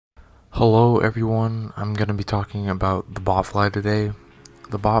Hello everyone, I'm going to be talking about the botfly today.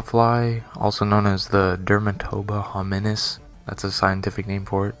 The botfly, also known as the Dermatoba hominis, that's a scientific name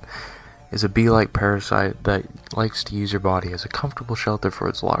for it, is a bee-like parasite that likes to use your body as a comfortable shelter for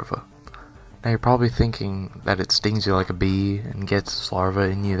its larvae. Now you're probably thinking that it stings you like a bee and gets its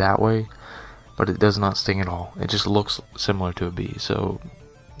larvae in you that way, but it does not sting at all. It just looks similar to a bee, so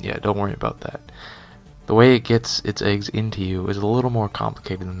yeah, don't worry about that. The way it gets its eggs into you is a little more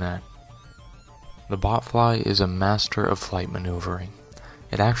complicated than that. The botfly is a master of flight maneuvering.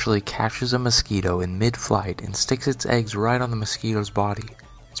 It actually catches a mosquito in mid-flight and sticks its eggs right on the mosquito's body.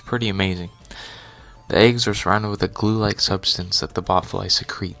 It's pretty amazing. The eggs are surrounded with a glue-like substance that the botfly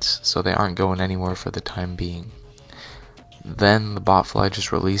secretes, so they aren't going anywhere for the time being. Then the botfly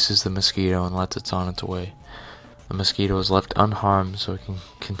just releases the mosquito and lets it on its way. The mosquito is left unharmed so it can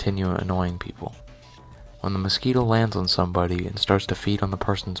continue annoying people. When the mosquito lands on somebody and starts to feed on the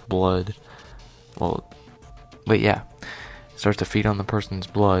person's blood, starts to feed on the person's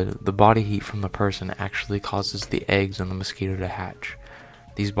blood, the body heat from the person actually causes the eggs on the mosquito to hatch.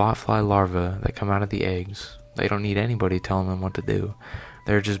 These botfly larvae that come out of the eggs, they don't need anybody telling them what to do.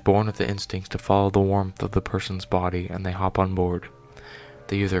 They're just born with the instincts to follow the warmth of the person's body, and they hop on board.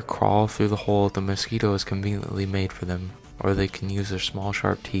 They either crawl through the hole that the mosquito has conveniently made for them, or they can use their small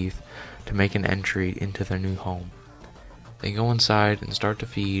sharp teeth to make an entry into their new home. They go inside and start to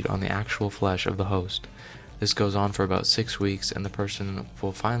feed on the actual flesh of the host. This goes on for about 6 weeks, and the person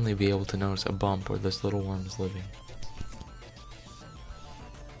will finally be able to notice a bump where this little worm is living.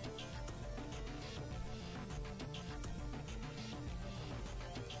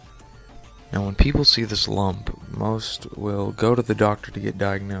 Now when people see this lump, most will go to the doctor to get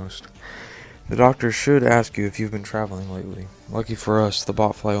diagnosed. The doctor should ask you if you've been traveling lately. Lucky for us, the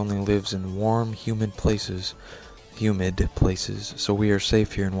botfly only lives in warm, humid places, so we are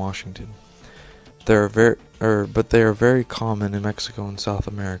safe here in Washington. They are very common in Mexico and South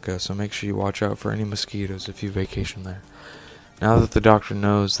America, so make sure you watch out for any mosquitoes if you vacation there. Now that the doctor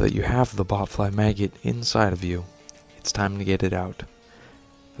knows that you have the botfly maggot inside of you, it's time to get it out.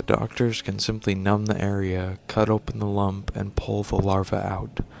 The doctors can simply numb the area, cut open the lump, and pull the larva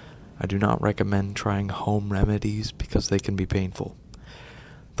out. I do not recommend trying home remedies because they can be painful.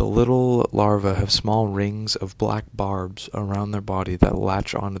 The little larvae have small rings of black barbs around their body that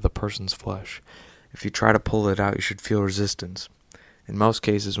latch onto the person's flesh. If you try to pull it out, you should feel resistance. In most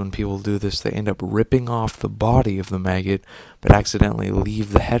cases, when people do this, they end up ripping off the body of the maggot, but accidentally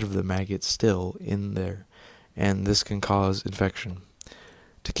leave the head of the maggot still in there, and this can cause infection.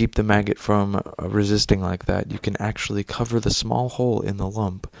 To keep the maggot from resisting like that, you can actually cover the small hole in the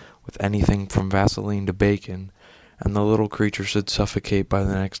lump with anything from Vaseline to bacon, and the little creature should suffocate by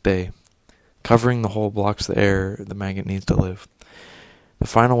the next day. Covering the hole blocks the air the maggot needs to live. The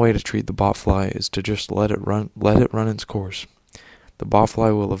final way to treat the botfly is to just let it run its course. The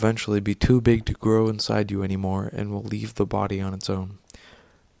botfly will eventually be too big to grow inside you anymore and will leave the body on its own.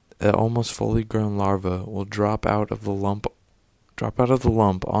 The almost fully grown larva will drop out of the lump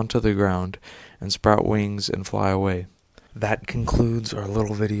onto the ground and sprout wings and fly away. That concludes our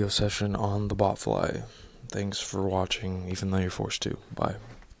little video session on the botfly. Thanks for watching, even though you're forced to. Bye.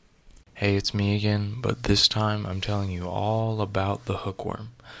 Hey, it's me again, but this time I'm telling you all about the hookworm.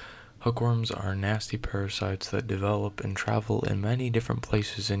 Hookworms are nasty parasites that develop and travel in many different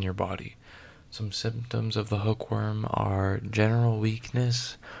places in your body. Some symptoms of the hookworm are general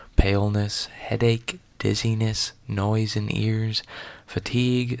weakness, paleness, headache, dizziness, noise in ears,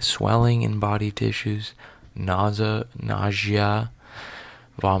 fatigue, swelling in body tissues, nausea,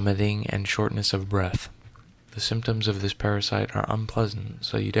 vomiting, and shortness of breath. The symptoms of this parasite are unpleasant,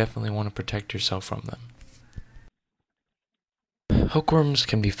 so you definitely want to protect yourself from them. Hookworms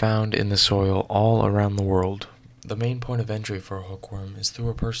can be found in the soil all around the world. The main point of entry for a hookworm is through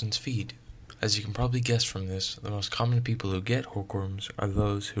a person's feet. As you can probably guess from this, the most common people who get hookworms are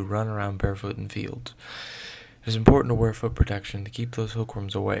those who run around barefoot in fields. It is important to wear foot protection to keep those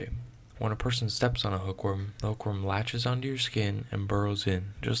hookworms away. When a person steps on a hookworm, the hookworm latches onto your skin and burrows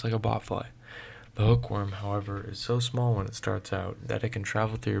in, just like a botfly. The hookworm, however, is so small when it starts out that it can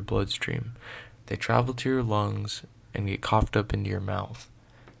travel through your bloodstream. They travel to your lungs and get coughed up into your mouth.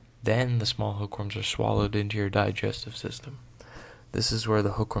 Then the small hookworms are swallowed into your digestive system. This is where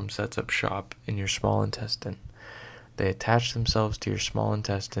the hookworm sets up shop, in your small intestine. They attach themselves to your small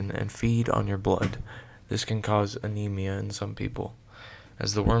intestine and feed on your blood. This can cause anemia in some people.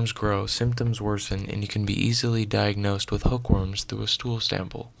 As the worms grow, symptoms worsen, and you can be easily diagnosed with hookworms through a stool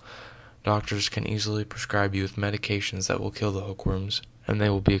sample. Doctors can easily prescribe you with medications that will kill the hookworms, and they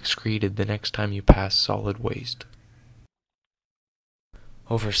will be excreted the next time you pass solid waste.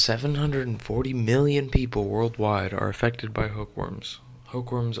 Over 740 million people worldwide are affected by hookworms.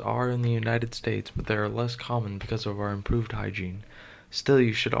 Hookworms are in the United States, but they are less common because of our improved hygiene. Still,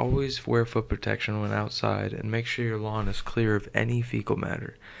 you should always wear foot protection when outside and make sure your lawn is clear of any fecal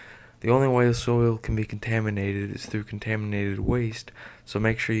matter. The only way the soil can be contaminated is through contaminated waste, so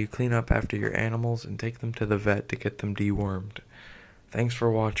make sure you clean up after your animals and take them to the vet to get them dewormed. Thanks for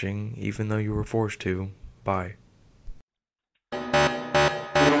watching, even though you were forced to. Bye.